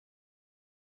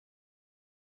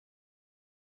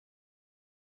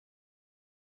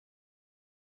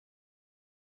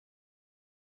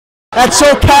at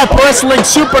SoCal Wrestling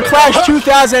Super Clash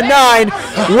 2009.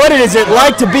 What is it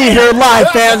like to be here live,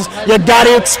 fans? You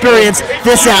gotta experience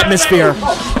this atmosphere.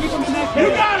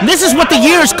 This is what the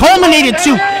years culminated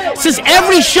to. Since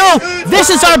every show, this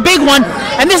is our big one,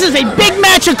 and this is a big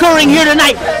match occurring here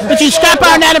tonight between Scrap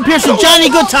Iron Adam Pearce and Johnny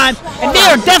Goodtime, and they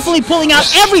are definitely pulling out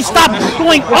every stop,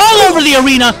 going all over the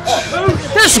arena.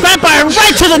 There's Scrap Iron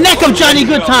right to the neck of Johnny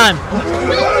Goodtime.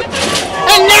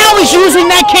 And now he's using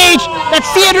that cage that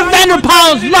Theodore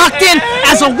Vanderpaal's locked in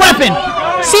as a weapon.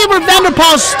 Theodore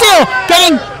Vanderpaal's still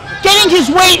getting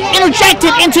his weight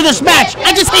interjected into this match.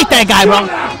 I just hate that guy, bro.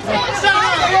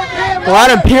 Well,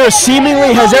 Adam Pearce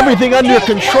seemingly has everything under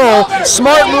control.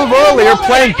 Smart move earlier,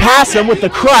 playing past him with the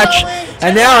crutch.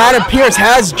 And now Adam Pearce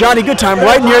has Johnny Goodtime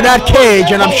right near that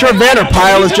cage, and I'm sure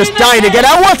Vanderpaal is just dying to get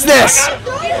out. What's this?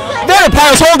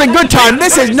 Vanderpaal's holding Goodtime.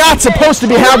 This is not supposed to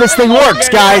be how this thing works,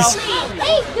 guys.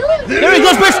 There he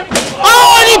goes, Pearce.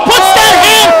 Oh, and he puts that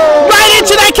hand right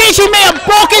into that cage. He may have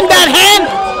broken that hand.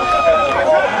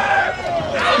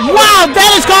 Wow,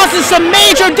 that is causing some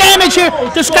major damage here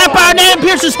to Scrap Iron Adam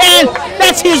Pearce's hand.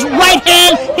 That's his right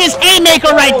hand, his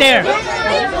haymaker right there.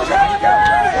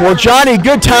 Well, Johnny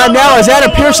Goodtime now has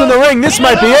Adam Pearce in the ring. This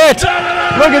might be it.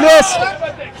 Look at this.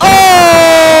 Oh!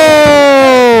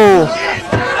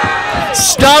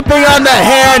 Stomping on the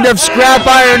hand of Scrap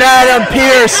Iron Adam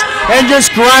Pearce and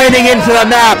just grinding into the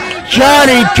map.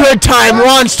 Johnny Goodtime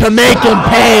wants to make him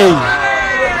pay.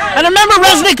 And remember,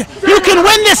 Resnick, you can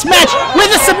win this match with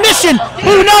a submission.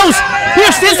 Who knows?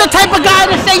 Pearce is the type of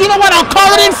guy to say, you know what, I'll call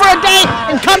it in for a day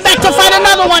and come back to fight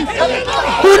another one.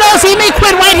 Who knows? He may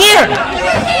quit right here.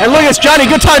 And look at Johnny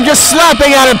Goodtime just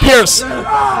slapping Adam Pearce.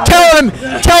 Telling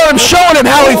him, showing him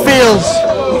how he feels.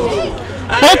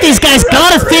 Both these guys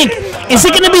gotta think, is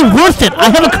it gonna be worth it?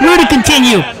 I have a career to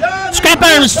continue. Scrap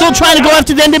Iron is still trying to go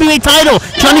after the NWA title.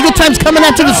 Johnny Goodtime's coming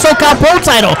after the SoCal Pro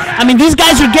title. I mean, these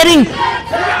guys are getting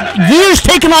years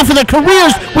taken off of their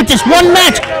careers with this one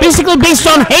match, basically based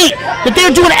on hate, that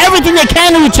they're doing everything they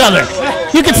can to each other.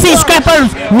 You can see Scrap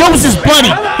Iron's nose is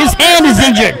bloody. His hand is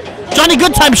injured. Johnny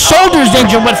Goodtime's shoulder is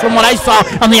injured, but from what I saw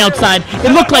on the outside,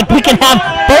 it looked like we can have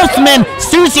both men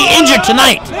seriously injured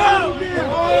tonight.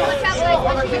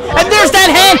 And there's that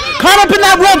hand caught up in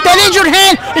that rope. That injured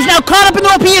hand is now caught up in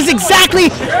the rope. He is exactly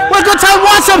where Goodtime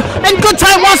wants him, and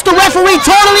Goodtime wants the referee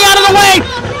totally out of the way.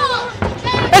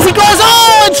 As he goes,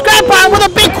 oh, and Scrap Iron with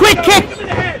a big quick kick.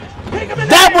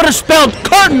 That would have spelled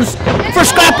curtains for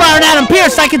Scrap Iron Adam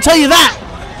Pearce, I can tell you that.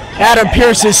 Adam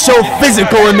Pearce is so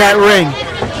physical in that ring.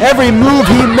 Every move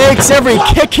he makes, every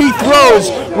kick he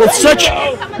throws with such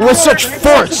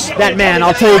force. That man,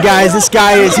 I'll tell you guys, this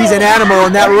guy he's an animal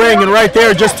in that ring, and right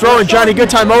there just throwing Johnny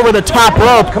Goodtime over the top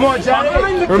rope. Come on,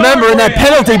 Johnny. Remember, in that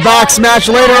penalty box match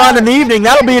later on in the evening,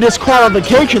 that'll be a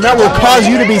disqualification. That will cause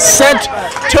you to be sent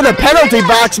to the penalty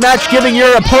box match, giving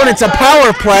your opponents a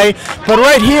power play. But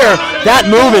right here, that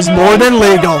move is more than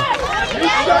legal.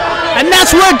 And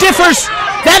that's where it differs.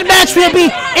 That match will be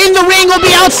in the ring, will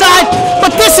be outside, but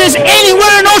this is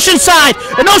anywhere in Oceanside.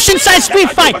 An Oceanside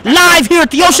street fight, live here at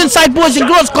the Oceanside Boys and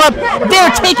Girls Club. They're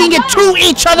taking it to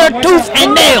each other, tooth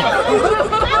and nail.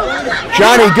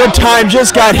 Johnny Goodtime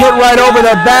just got hit right over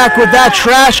the back with that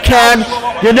trash can.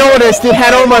 You noticed it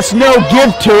had almost no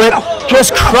give to it.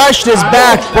 Just crushed his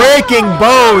back, breaking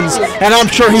bones, and I'm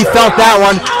sure he felt that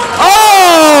one.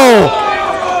 Oh!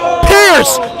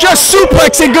 Pearce just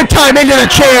suplexing Goodtime into the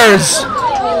chairs.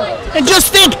 And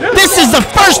just think, this is the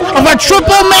first of our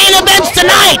triple main events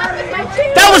tonight.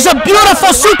 That was a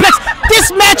beautiful suplex.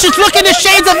 This match is looking the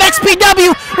shades of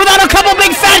XPW without a couple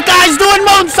big fat guys doing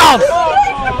moonsaults.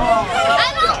 I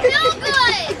don't feel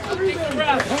good.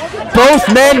 Both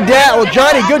men down. Well,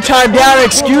 Johnny Goodtime down.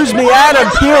 Excuse me,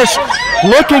 Adam Pearce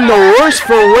looking the worse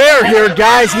for wear here,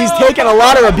 guys. He's taken a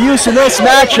lot of abuse in this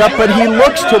matchup, but he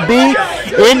looks to be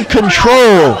in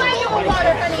control.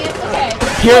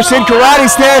 Pearce in karate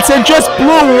stance and just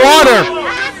blue water.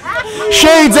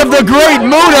 Shades of the great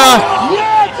Muda.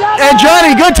 And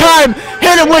Johnny Goodtime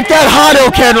hit him with that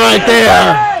Hadouken right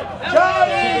there.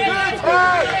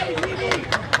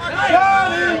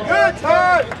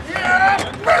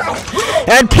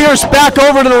 And Pearce back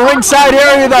over to the ringside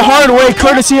area the hard way,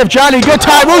 courtesy of Johnny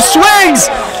Goodtime, who swings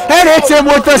and hits him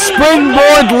with a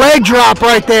springboard leg drop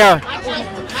right there.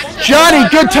 Johnny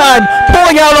Goodtime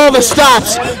pulling out all the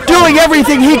stops, doing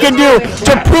everything he can do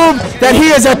to prove that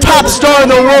he is a top star in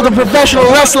the world of professional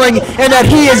wrestling and that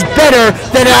he is better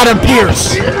than Adam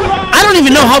Pearce. I don't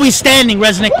even know how he's standing,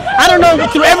 Resnick. I don't know,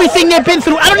 through everything they've been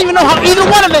through, I don't even know how either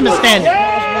one of them is standing.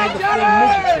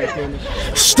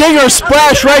 Stinger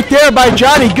splash right there by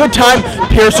Johnny Goodtime.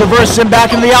 Pearce reverses him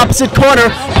back in the opposite corner.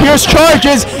 Pearce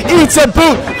charges, eats a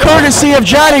boot, courtesy of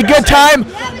Johnny Goodtime.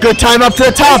 Goodtime up to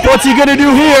the top. What's he gonna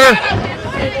do here?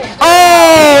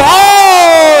 Oh!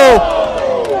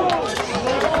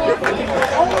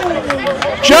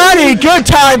 Johnny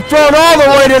Goodtime thrown all the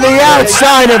way to the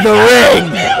outside of the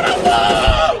ring.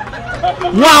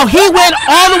 Wow, he went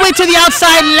all the way to the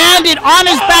outside, landed on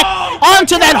his back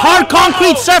onto that hard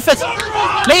concrete surface.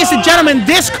 Ladies and gentlemen,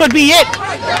 this could be it.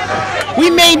 We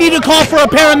may need to call for a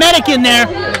paramedic in there.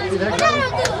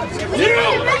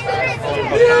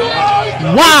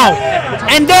 Wow,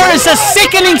 and there is a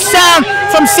sickening sound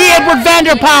from C. Edward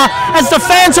Vanderpaal as the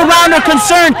fans around are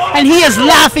concerned, and he is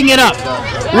laughing it up.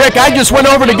 Rick, I just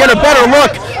went over to get a better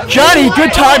look. Johnny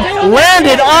Goodtime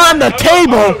landed on the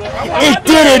table. It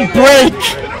didn't break.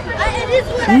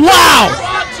 Wow!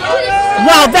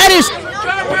 Wow, that is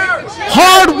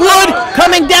hard wood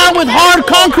coming down with hard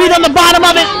concrete on the bottom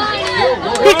of it.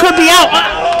 He could be out.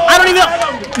 I don't even know.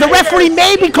 The referee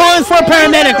may be calling for a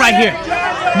paramedic right here.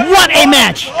 What a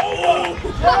match!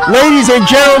 Ladies and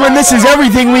gentlemen, this is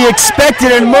everything we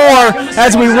expected and more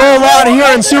as we roll out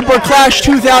here in Super Clash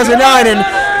 2009. And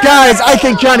guys, I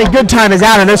think Johnny Goodtime is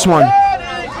out of this one.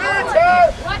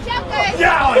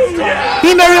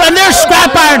 And there's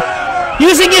Scrap Iron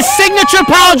using his signature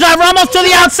power driver almost to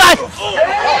the outside.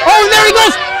 Oh, there he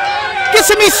goes. Gets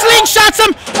him, he slingshots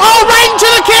him. Oh, right into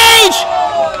the cage.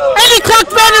 And he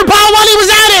clocked Vanderpaal while he was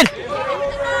at it.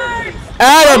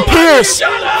 Adam Pearce,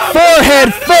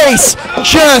 forehead, face,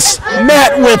 just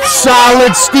met with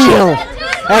solid steel.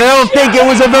 And I don't think it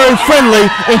was a very friendly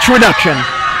introduction.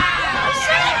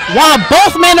 Wow,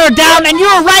 both men are down, and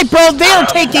you're right, bro. They are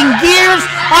taking years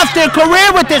off their career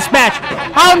with this match.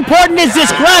 How important is this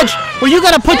grudge where you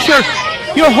got to put your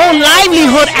whole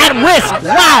livelihood at risk?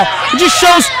 Wow, it just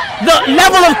shows the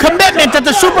level of commitment that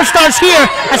the superstars here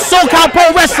at SoCal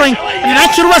Pro Wrestling and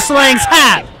Action Wrestlings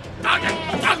have.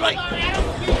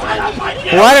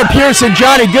 Well, Adam Pearce and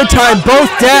Johnny Goodtime both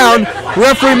down.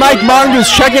 Referee Mike Mongoose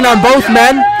checking on both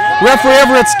men. Referee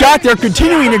Everett Scott there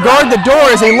continuing to guard the door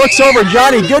as he looks over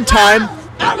Johnny Goodtime.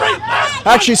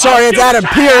 Actually, sorry, it's Adam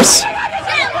Pearce.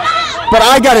 But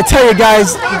I gotta tell you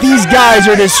guys, these guys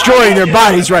are destroying their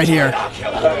bodies right here.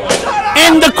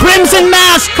 And the crimson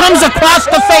mask comes across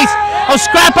the face of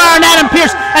Scrap Iron Adam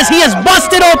Pearce as he is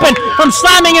busted open from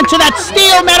slamming into that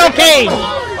steel metal cage.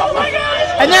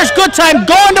 And there's Goodtime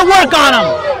going to work on him.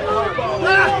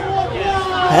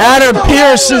 Adam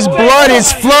Pearce's blood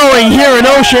is flowing here in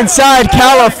Oceanside,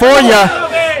 California.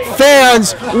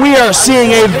 Fans, we are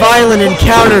seeing a violent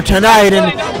encounter tonight,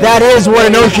 and that is what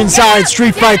an Oceanside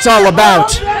street fight's all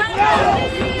about.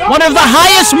 One of the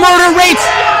highest murder rates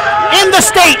in the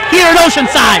state here in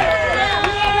Oceanside.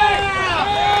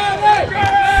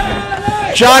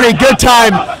 Johnny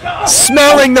Goodtime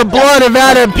smelling the blood of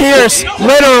Adam Pearce,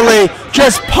 literally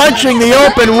just punching the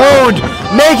open wound,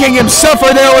 making him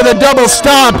suffer there with a double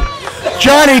stomp.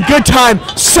 Johnny Goodtime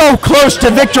so close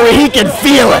to victory, he can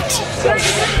feel it.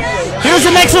 Here's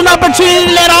an excellent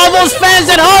opportunity to let all those fans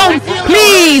at home,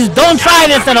 please don't try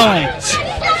this at home.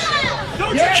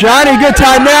 Johnny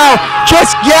Goodtime now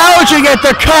just gouging at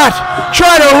the cut,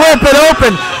 trying to rip it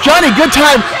open. Johnny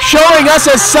Goodtime showing us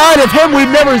a side of him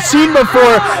we've never seen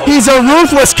before. He's a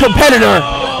ruthless competitor,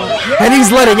 and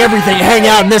he's letting everything hang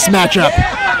out in this matchup.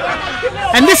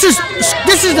 And this is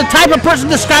the type of person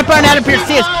the Scrap Iron Adam Pearce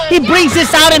is. He brings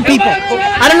this out in people.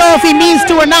 I don't know if he means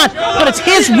to or not, but it's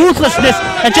his ruthlessness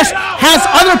that just has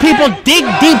other people dig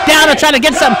deep down to try to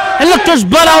get something. And look, there's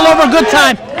blood all over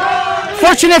Goodtime.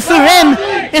 Fortunate for him,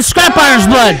 it's Scrap Iron's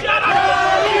blood.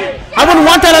 I wouldn't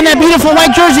want that on that beautiful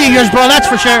white jersey of yours, bro, that's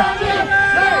for sure.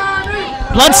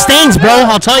 Blood stains, bro,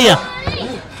 I'll tell you.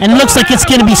 And it looks like it's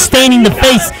going to be staining the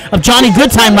face of Johnny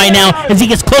Goodtime right now as he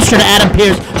gets closer to Adam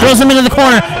Pearce. Throws him into the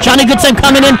corner. Johnny Goodtime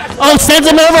coming in. Oh, sends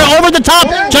him over the top.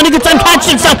 Johnny Goodtime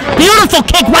catches himself. Beautiful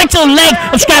kick right to the leg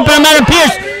of Scrap Iron Adam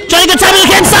Pearce. Johnny Goodtime is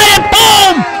inside it.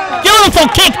 Boom! Beautiful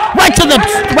kick right to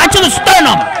the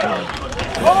sternum.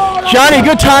 Johnny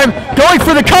Goodtime going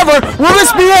for the cover. Will this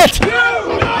be it?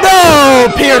 No!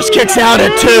 Pearce kicks out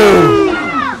at 2.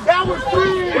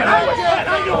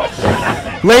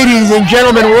 Ladies and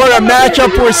gentlemen, what a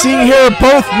matchup we're seeing here.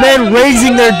 Both men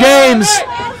raising their games.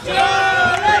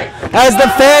 As the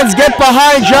fans get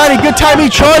behind Johnny Goodtime, he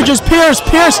charges Pearce.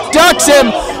 Pearce ducks him.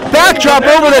 Backdrop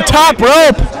over the top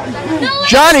rope.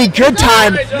 Johnny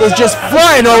Goodtime is just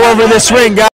flying all over this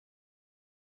ring, guys.